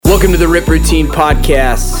Welcome to the Rip Routine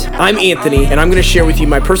Podcast. I'm Anthony, and I'm going to share with you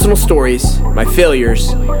my personal stories, my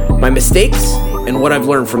failures, my mistakes, and what I've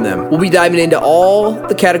learned from them. We'll be diving into all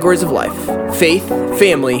the categories of life: faith,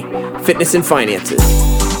 family, fitness, and finances.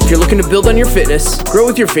 If you're looking to build on your fitness, grow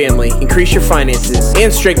with your family, increase your finances,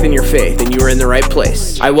 and strengthen your faith, then you are in the right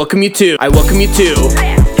place. I welcome you to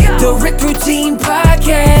the Rip Routine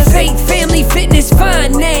Podcast. Faith, family, fitness,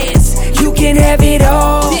 finance. You can have it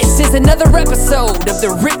all. This is another episode of the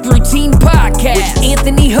Rip Routine Podcast with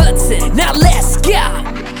Anthony Hudson. Now let's go.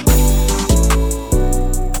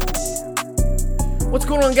 What's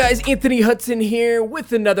going on, guys? Anthony Hudson here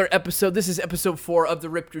with another episode. This is episode 4 of the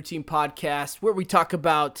Ripped Routine Podcast, where we talk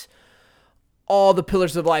about all the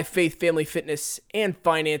pillars of life: faith, family, fitness, and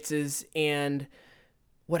finances, and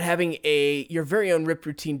what having your very own Ripped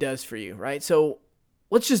Routine does for you, right? So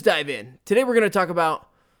let's just dive in. Today we're going to talk about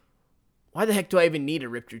why the heck do I even need a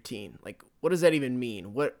Ripped Routine? Like, what does that even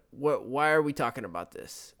mean? Why are we talking about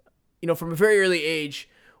this? You know, from a very early age,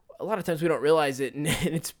 a lot of times we don't realize it, and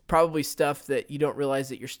it's probably stuff that you don't realize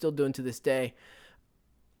that you're still doing to this day.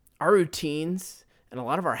 Our routines and a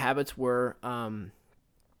lot of our habits were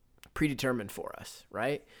predetermined for us,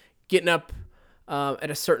 right? Getting up at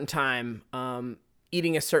a certain time,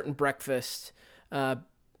 eating a certain breakfast,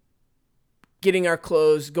 getting our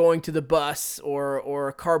clothes, going to the bus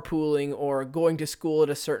or carpooling or going to school at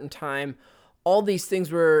a certain time. All these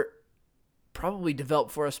things were probably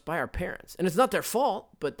developed for us by our parents. And it's not their fault,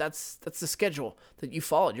 but that's the schedule that you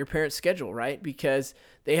followed, your parents' schedule, right? Because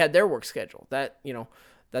they had their work schedule.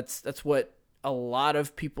 That's what a lot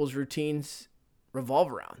of people's routines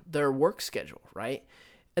revolve around, their work schedule, right?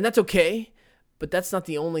 And that's okay, but that's not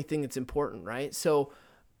the only thing that's important, right? So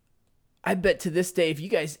I bet to this day, if you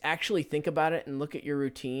guys actually think about it and look at your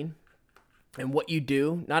routine and what you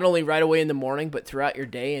do, not only right away in the morning, but throughout your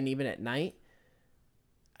day and even at night,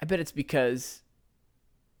 I bet it's because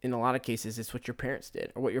in a lot of cases, it's what your parents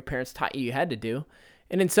did or what your parents taught you had to do.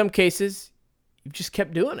 And in some cases, you've just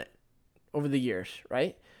kept doing it over the years,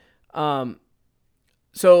 right?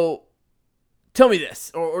 So tell me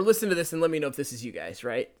this or listen to this and let me know if this is you guys,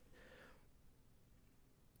 right?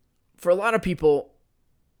 For a lot of people,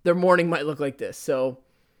 their morning might look like this. So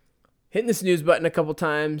hitting the snooze button a couple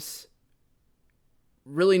times,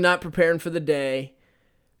 really not preparing for the day,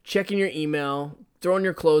 checking your email, throwing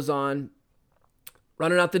your clothes on,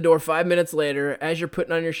 running out the door 5 minutes later as you're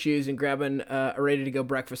putting on your shoes and grabbing a ready-to-go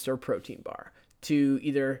breakfast or protein bar to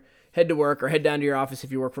either head to work or head down to your office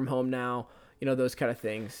if you work from home now, you know, those kind of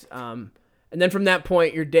things. And then from that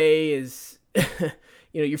point, your day is,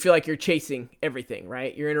 you feel like you're chasing everything,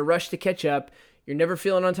 right? You're in a rush to catch up. You're never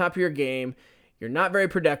feeling on top of your game. You're not very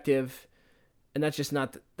productive. And that's just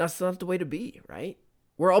not the way to be, right?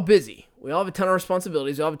 We're all busy. We all have a ton of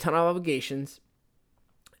responsibilities. We all have a ton of obligations.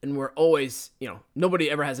 And we're always, nobody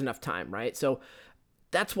ever has enough time, right? So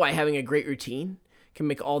that's why having a great routine can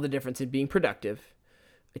make all the difference in being productive,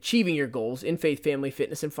 achieving your goals in faith, family,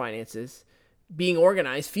 fitness, and finances, being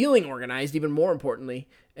organized, feeling organized, even more importantly,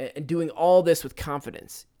 and doing all this with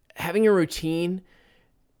confidence. Having a routine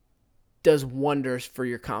does wonders for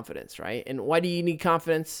your confidence, right? And why do you need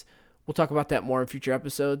confidence? We'll talk about that more in future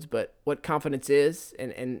episodes, but what confidence is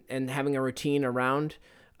and having a routine around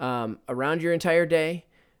your entire day,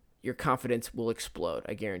 your confidence will explode,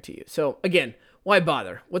 I guarantee you. So again, why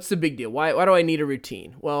bother? What's the big deal? Why do I need a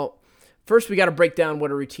routine? Well, first we got to break down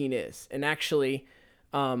what a routine is and actually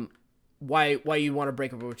why you want to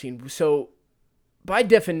break up a routine. So by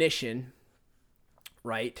definition,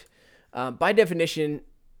 right, a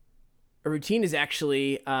routine is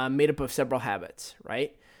actually made up of several habits,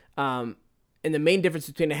 right? And the main difference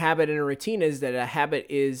between a habit and a routine is that a habit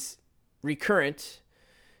is recurrent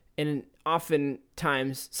and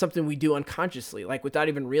oftentimes something we do unconsciously, like without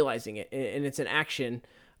even realizing it. And it's an action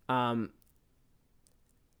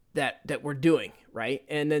that we're doing, right?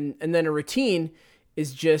 And then a routine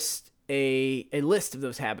is just a list of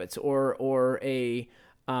those habits or a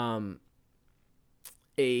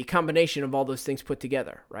combination of all those things put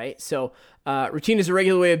together, right? So routine is a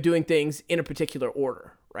regular way of doing things in a particular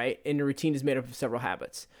order, right? And a routine is made up of several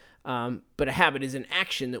habits. But a habit is an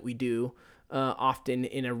action that we do often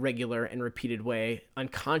in a regular and repeated way,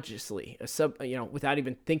 unconsciously, without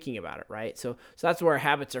even thinking about it, right? So that's where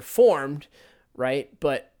habits are formed, right?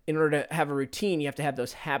 But in order to have a routine, you have to have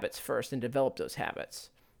those habits first and develop those habits,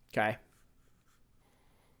 okay?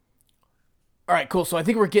 All right, cool. So I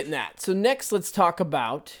think we're getting that. So next, let's talk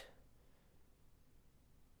about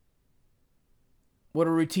what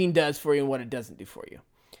a routine does for you and what it doesn't do for you.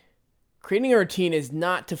 Creating a routine is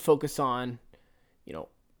not to focus on,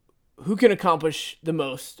 who can accomplish the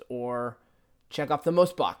most or check off the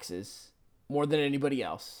most boxes more than anybody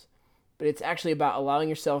else. But it's actually about allowing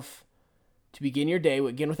yourself to begin your day,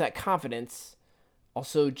 again, with that confidence,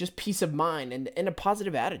 also just peace of mind and a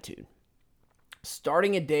positive attitude.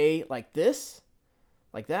 Starting a day like this,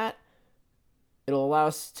 like that, it'll allow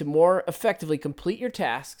us to more effectively complete your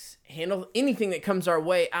tasks, handle anything that comes our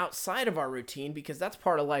way outside of our routine, because that's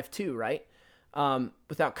part of life too, right?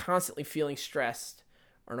 Without constantly feeling stressed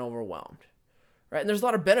or overwhelmed, right? And there's a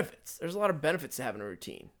lot of benefits. There's a lot of benefits to having a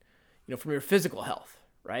routine, from your physical health,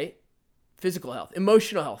 right? Physical health,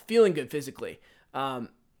 emotional health, feeling good physically.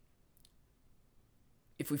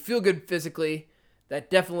 If we feel good physically, that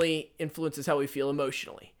definitely influences how we feel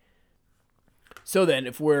emotionally. So then,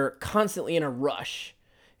 if we're constantly in a rush,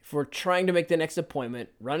 if we're trying to make the next appointment,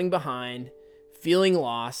 running behind, feeling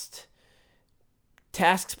lost,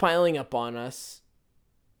 tasks piling up on us,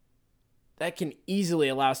 that can easily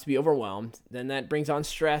allow us to be overwhelmed. Then that brings on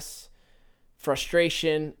stress,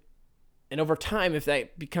 frustration, and over time, if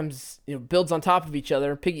that becomes, builds on top of each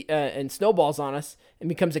other and snowballs on us and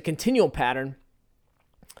becomes a continual pattern,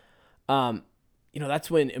 that's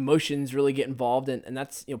when emotions really get involved, and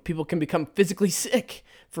that's, people can become physically sick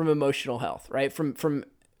from emotional health, right? From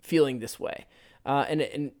feeling this way.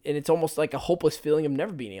 And it's almost like a hopeless feeling of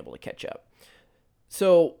never being able to catch up.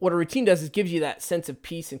 So what a routine does is gives you that sense of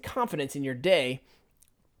peace and confidence in your day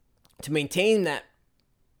to maintain that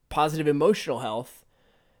positive emotional health.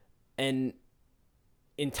 And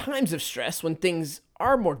in times of stress, when things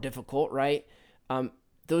are more difficult, right,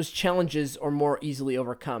 those challenges are more easily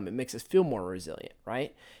overcome. It makes us feel more resilient,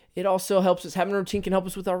 right? It also helps us, having a routine can help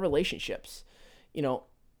us with our relationships.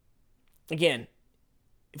 Again,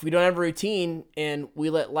 if we don't have a routine and we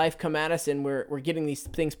let life come at us and we're getting these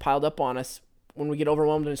things piled up on us, when we get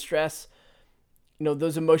overwhelmed and stressed,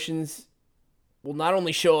 those emotions will not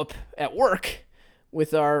only show up at work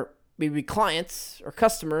with our maybe clients or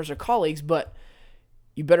customers or colleagues, but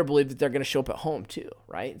you better believe that they're going to show up at home too,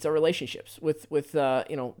 right? It's our relationships with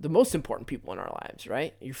the most important people in our lives,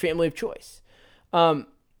 right? Your family of choice. How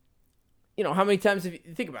many times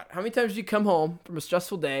think about it, how many times do you come home from a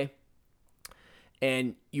stressful day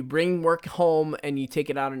and you bring work home and you take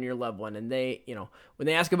it out on your loved one, and they, when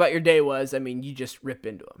they ask about your day you just rip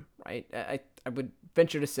into them, right? I would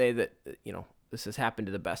venture to say that, this has happened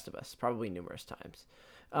to the best of us, probably numerous times.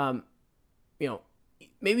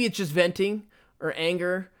 Maybe it's just venting or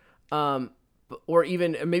anger, or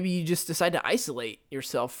even maybe you just decide to isolate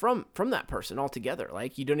yourself from that person altogether.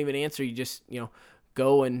 Like you don't even answer, you just,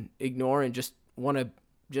 go and ignore and just want to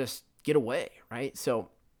just get away, right? So,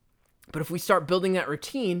 but if we start building that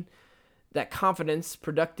routine, that confidence,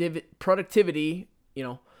 productivity,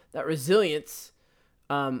 that resilience,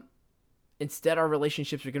 instead our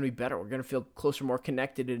relationships are going to be better. We're going to feel closer, more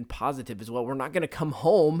connected, and positive as well. We're not going to come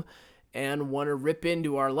home and want to rip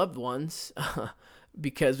into our loved ones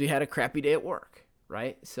because we had a crappy day at work,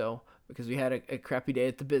 right? So because we had a crappy day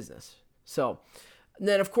at the business. So, and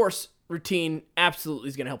then of course, routine absolutely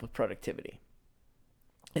is going to help with productivity.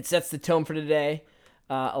 It sets the tone for the day,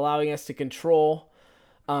 allowing us to control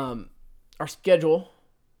our schedule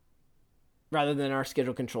rather than our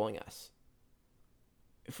schedule controlling us.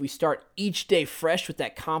 If we start each day fresh with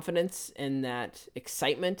that confidence and that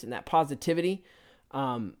excitement and that positivity,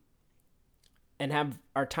 and have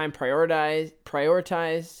our time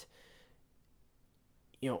prioritized,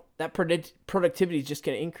 that productivity is just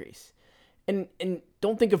going to increase. And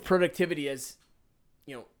don't think of productivity as,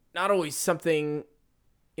 not always something,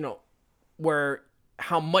 where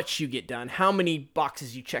how much you get done, how many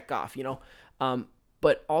boxes you check off,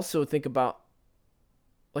 but also think about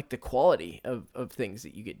like the quality of things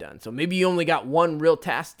that you get done. So maybe you only got one real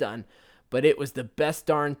task done, but it was the best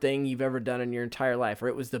darn thing you've ever done in your entire life, or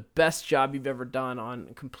it was the best job you've ever done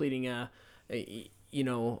on completing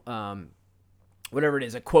whatever it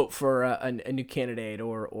is, a quote for a new candidate,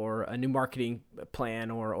 or a new marketing plan,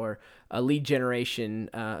 or a lead generation,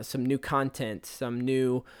 some new content, some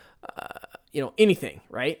new, anything,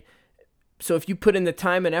 right? So if you put in the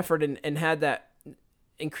time and effort and had that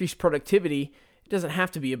increased productivity, it doesn't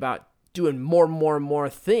have to be about doing more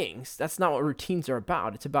things. That's not what routines are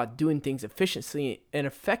about. It's about doing things efficiently and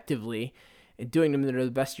effectively and doing them to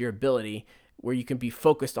the best of your ability, where you can be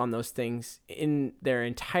focused on those things in their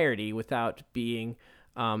entirety without being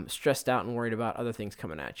stressed out and worried about other things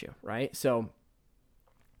coming at you, right? So,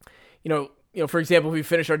 for example, if we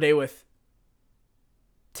finish our day with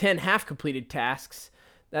 10 half-completed tasks,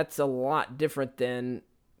 that's a lot different than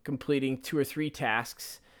completing 2 or 3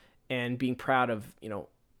 tasks and being proud of,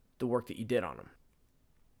 the work that you did on them.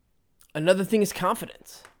 Another thing is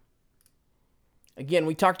confidence. Again,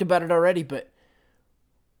 we talked about it already, but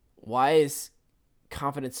why is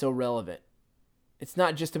confidence so relevant? It's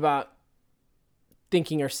not just about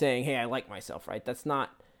thinking or saying, hey, I like myself, right? That's not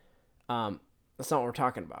what we're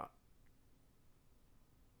talking about.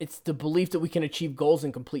 It's the belief that we can achieve goals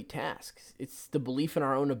and complete tasks. It's the belief in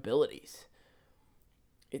our own abilities.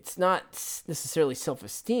 It's not necessarily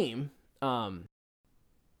self-esteem, but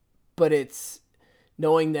it's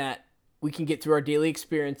knowing that we can get through our daily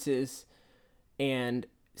experiences and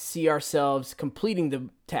see ourselves completing the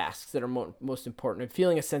tasks that are most important, and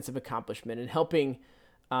feeling a sense of accomplishment, and helping,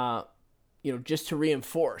 just to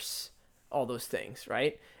reinforce all those things,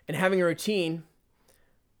 right? And having a routine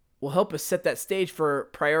will help us set that stage for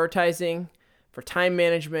prioritizing, for time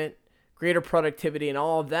management, greater productivity, and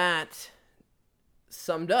all of that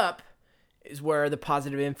summed up is where the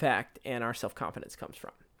positive impact and our self-confidence comes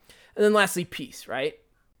from. And then lastly, peace, right?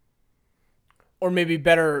 Or maybe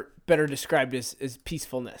better described as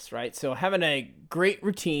peacefulness, right? So having a great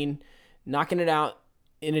routine, knocking it out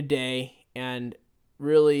in a day, and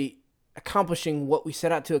really accomplishing what we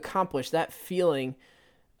set out to accomplish, that feeling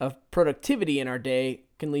of productivity in our day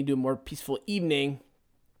can lead to a more peaceful evening,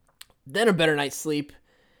 then a better night's sleep,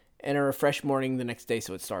 and a refreshed morning the next day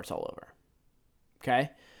so it starts all over.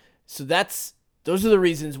 Okay? So those are the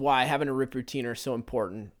reasons why having a RIP routine are so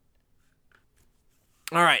important.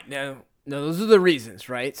 All right, now those are the reasons,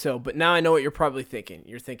 right? So, but now I know what you're probably thinking.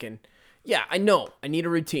 You're thinking, yeah, I know I need a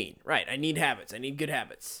routine, right? I need habits. I need good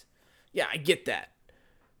habits. Yeah, I get that.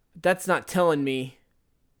 But that's not telling me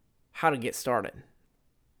how to get started.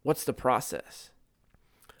 What's the process?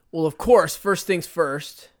 Well, of course, first things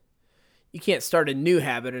first, you can't start a new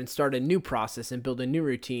habit and start a new process and build a new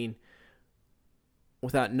routine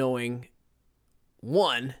without knowing,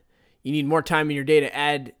 one, you need more time in your day to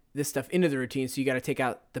add this stuff into the routine, so you got to take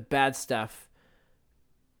out the bad stuff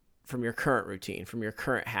from your current routine, from your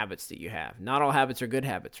current habits that you have. Not all habits are good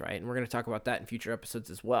habits, right? And we're going to talk about that in future episodes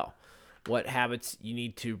as well. What habits you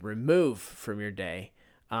need to remove from your day.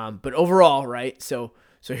 But overall, right? So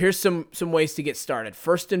here's some ways to get started.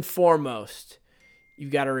 First and foremost,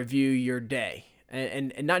 you've got to review your day,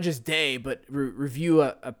 and not just day, but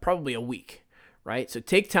review probably a week, right? So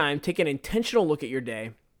take time, take an intentional look at your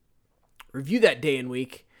day, review that day and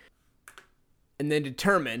week, and then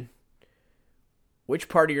determine which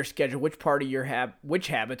part of your schedule, which part of your which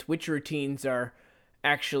habits, which routines are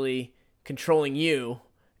actually controlling you,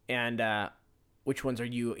 and which ones are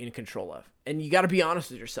you in control of. And you got to be honest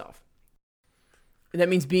with yourself. And that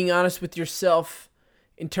means being honest with yourself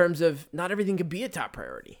in terms of not everything can be a top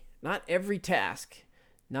priority. Not every task,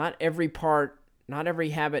 not every part, not every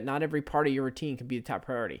habit, not every part of your routine can be the top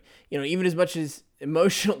priority. Even as much as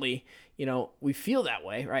emotionally, we feel that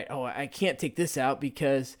way, right? Oh, I can't take this out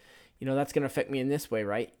because, that's going to affect me in this way,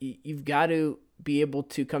 right? You've got to be able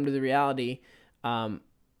to come to the reality.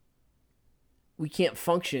 We can't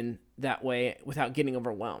function that way without getting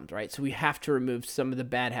overwhelmed, right? So we have to remove some of the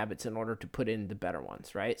bad habits in order to put in the better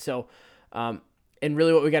ones, right? So, and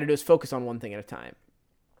really what we got to do is focus on one thing at a time.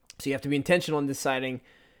 So you have to be intentional in deciding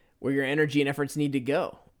where your energy and efforts need to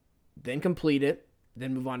go, then complete it,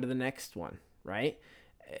 then move on to the next one, right?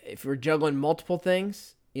 If we're juggling multiple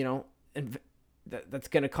things, and that's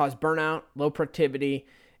going to cause burnout, low productivity,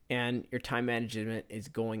 and your time management is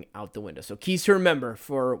going out the window. So keys to remember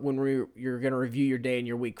for when you're going to review your day and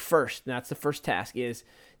your week. First, and that's the first task, is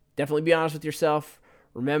definitely be honest with yourself.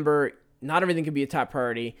 Remember, not everything can be a top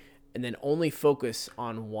priority, and then only focus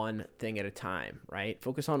on one thing at a time, right?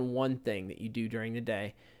 Focus on one thing that you do during the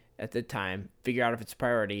day at the time, figure out if it's a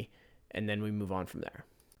priority, and then we move on from there.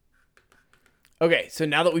 Okay, so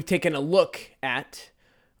now that we've taken a look at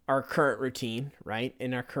our current routine, right,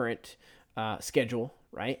 and our current schedule,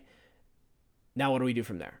 right, now what do we do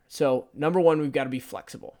from there? So number one, we've got to be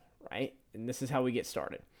flexible, right? And this is how we get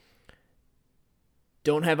started.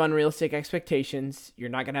 Don't have unrealistic expectations. You're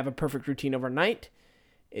not going to have a perfect routine overnight.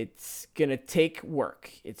 It's going to take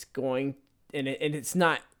work. It's going, and it's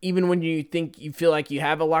not, even when you feel like you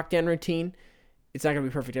have a lockdown routine, it's not going to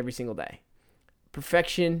be perfect every single day.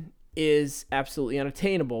 Perfection is absolutely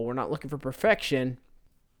unattainable. We're not looking for perfection,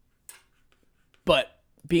 but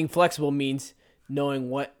being flexible means knowing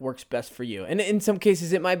what works best for you. And in some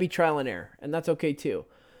cases, it might be trial and error, and that's okay too.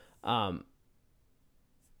 But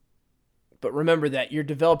remember that you're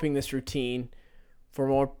developing this routine for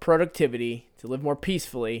more productivity, to live more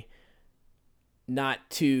peacefully, not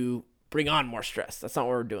to bring on more stress. That's not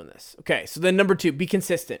why we're doing this. Okay, so then number two, be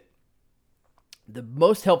consistent. The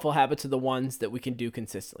most helpful habits are the ones that we can do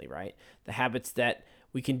consistently, right? The habits that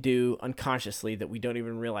we can do unconsciously that we don't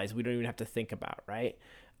even realize, we don't even have to think about, right?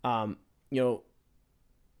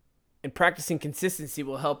 And practicing consistency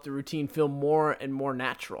will help the routine feel more and more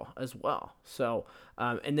natural as well. So,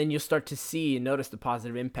 and then you'll start to see and notice the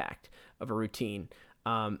positive impact of a routine.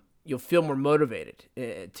 You'll feel more motivated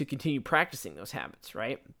to continue practicing those habits,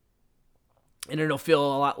 right? And it'll feel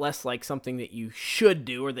a lot less like something that you should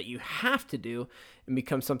do or that you have to do, and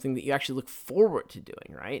become something that you actually look forward to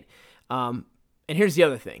doing, right? And here's the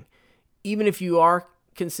other thing. Even if you are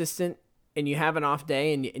consistent and you have an off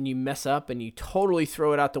day and you mess up and you totally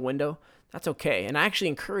throw it out the window, that's okay. And I actually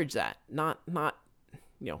encourage that. Not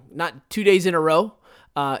 2 days in a row.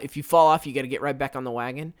 If you fall off, you got to get right back on the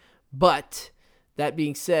wagon. But that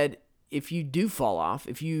being said, if you do fall off,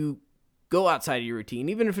 if you go outside of your routine,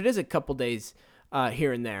 even if it is a couple days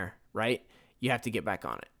here and there, right? You have to get back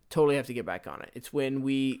on it. Totally have to get back on it. It's when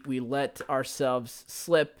we let ourselves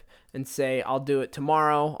slip and say, I'll do it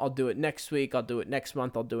tomorrow, I'll do it next week, I'll do it next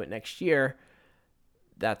month, I'll do it next year.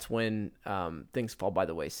 That's when things fall by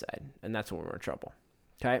the wayside, and that's when we're in trouble.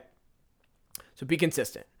 Okay? So be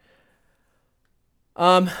consistent.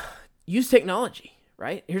 Use technology,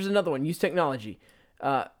 right? Here's another one. Use technology.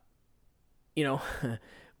 We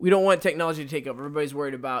don't want technology to take over. Everybody's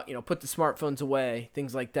worried about, put the smartphones away,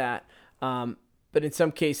 things like that. But in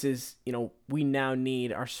some cases, we now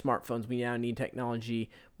need our smartphones. We now need technology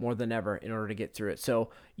more than ever in order to get through it. So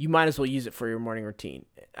you might as well use it for your morning routine.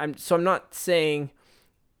 I'm not saying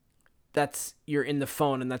you're in the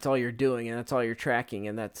phone and that's all you're doing and that's all you're tracking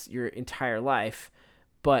and that's your entire life,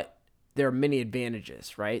 but there are many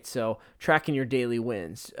advantages, right? So tracking your daily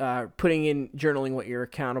wins, putting in journaling what you're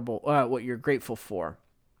what you're grateful for,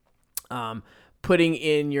 putting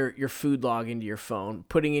in your food log into your phone,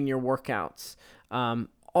 putting in your workouts,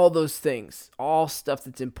 all those things, all stuff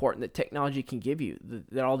that's important that technology can give you,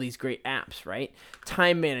 that all these great apps, right?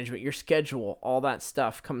 Time management, your schedule, all that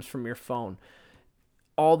stuff comes from your phone.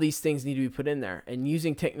 All these things need to be put in there, and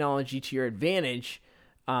using technology to your advantage,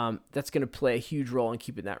 that's going to play a huge role in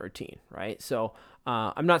keeping that routine, right? So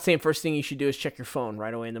I'm not saying first thing you should do is check your phone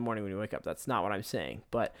right away in the morning when you wake up. That's not what I'm saying.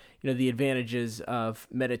 But, the advantages of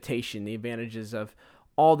meditation, the advantages of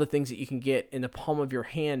all the things that you can get in the palm of your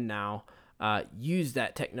hand now, use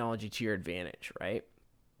that technology to your advantage, right?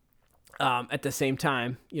 At the same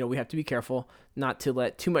time, we have to be careful not to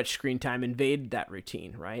let too much screen time invade that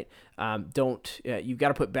routine, right? You've got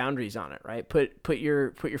to put boundaries on it, right? Put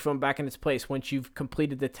your phone back in its place. Once you've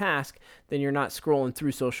completed the task, then you're not scrolling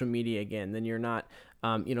through social media again. Then you're not,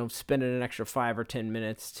 spending an extra 5 or 10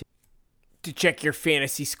 minutes to check your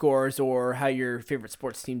fantasy scores or how your favorite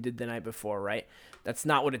sports team did the night before, right? That's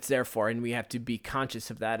not what it's there for, and we have to be conscious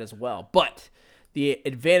of that as well. But the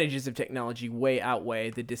advantages of technology way outweigh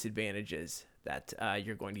the disadvantages that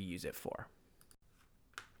you're going to use it for.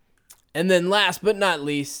 And then last but not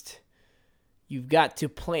least, you've got to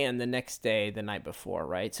plan the next day the night before,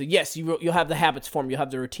 right? So yes, you'll have the habits form, you'll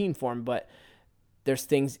have the routine form, but there's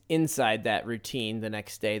things inside that routine the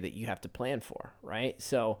next day that you have to plan for, right?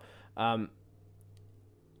 So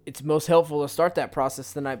it's most helpful to start that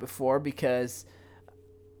process the night before, because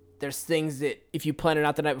there's things that if you plan it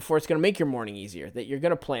out the night before, it's going to make your morning easier, that you're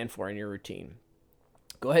going to plan for in your routine.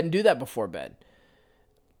 Go ahead and do that before bed.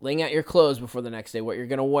 Laying out your clothes before the next day, what you're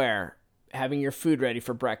going to wear, having your food ready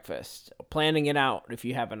for breakfast, planning it out if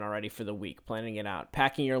you haven't already for the week, planning it out,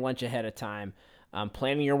 packing your lunch ahead of time,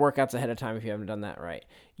 planning your workouts ahead of time if you haven't done that right.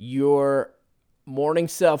 Your morning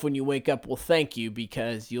self, when you wake up, will thank you,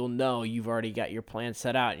 because you'll know you've already got your plan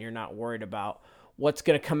set out and you're not worried about what's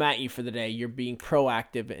going to come at you for the day. You're being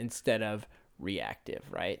proactive instead of reactive,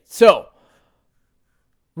 right? So,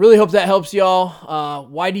 really hope that helps y'all.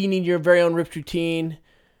 Why do you need your very own ripped routine?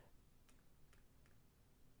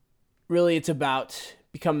 Really, it's about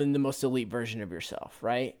becoming the most elite version of yourself,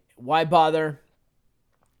 right? Why bother?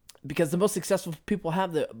 Because the most successful people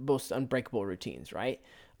have the most unbreakable routines, right?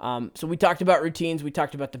 So we talked about routines. We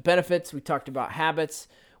talked about the benefits. We talked about habits.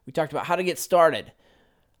 We talked about how to get started.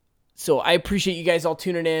 So I appreciate you guys all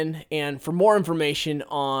tuning in. And for more information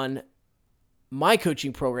on my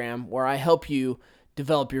coaching program, where I help you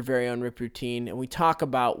develop your very own RIP routine, and we talk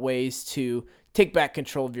about ways to take back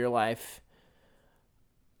control of your life,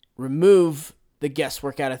 remove the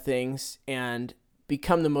guesswork out of things, and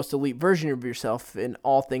become the most elite version of yourself in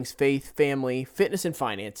all things faith, family, fitness, and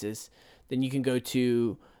finances, then you can go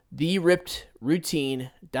to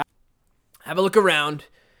therippedroutine.com. Have a look around.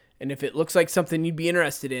 And if it looks like something you'd be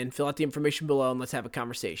interested in, fill out the information below and let's have a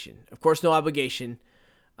conversation. Of course, no obligation,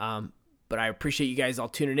 but I appreciate you guys all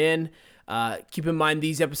tuning in. Keep in mind,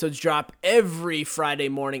 these episodes drop every Friday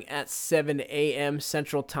morning at 7 a.m.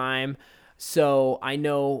 Central Time. So I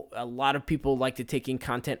know a lot of people like to take in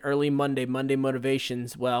content early Monday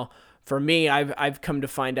motivations. Well, for me, I've come to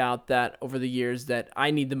find out that over the years that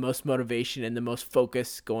I need the most motivation and the most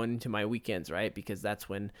focus going into my weekends, right? Because that's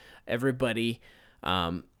when everybody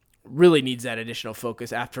really needs that additional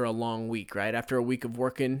focus after a long week, right? After a week of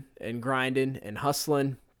working and grinding and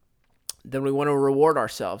hustling, then we want to reward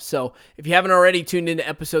ourselves. So if you haven't already tuned into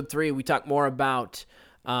episode 3, we talk more about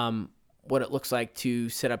what it looks like to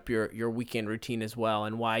set up your weekend routine as well,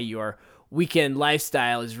 and why your weekend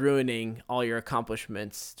lifestyle is ruining all your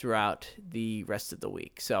accomplishments throughout the rest of the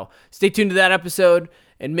week. So stay tuned to that episode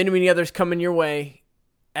and many, many others coming your way.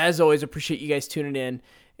 As always, appreciate you guys tuning in.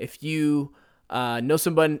 If you know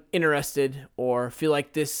someone interested or feel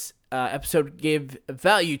like this episode gave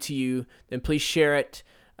value to you, then please share it,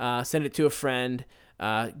 send it to a friend,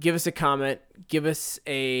 give us a comment, give us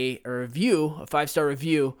a review, a 5-star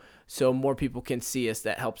review, so more people can see us.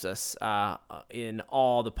 That helps us in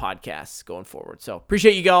all the podcasts going forward. So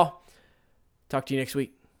appreciate you all. Talk to you next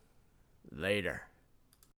week. Later.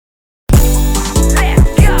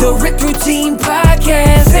 The Ripped Routine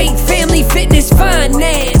Podcast. Faith, family, fitness,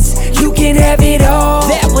 finance. You can have it all.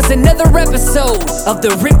 That was another episode of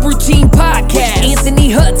the Ripped Routine Podcast with Anthony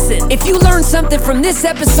Hudson. If you learned something from this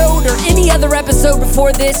episode or any other episode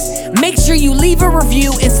before this, make sure you leave a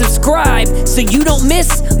review and subscribe so you don't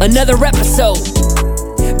miss another episode.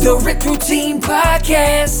 The Ripped Routine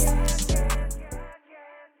Podcast.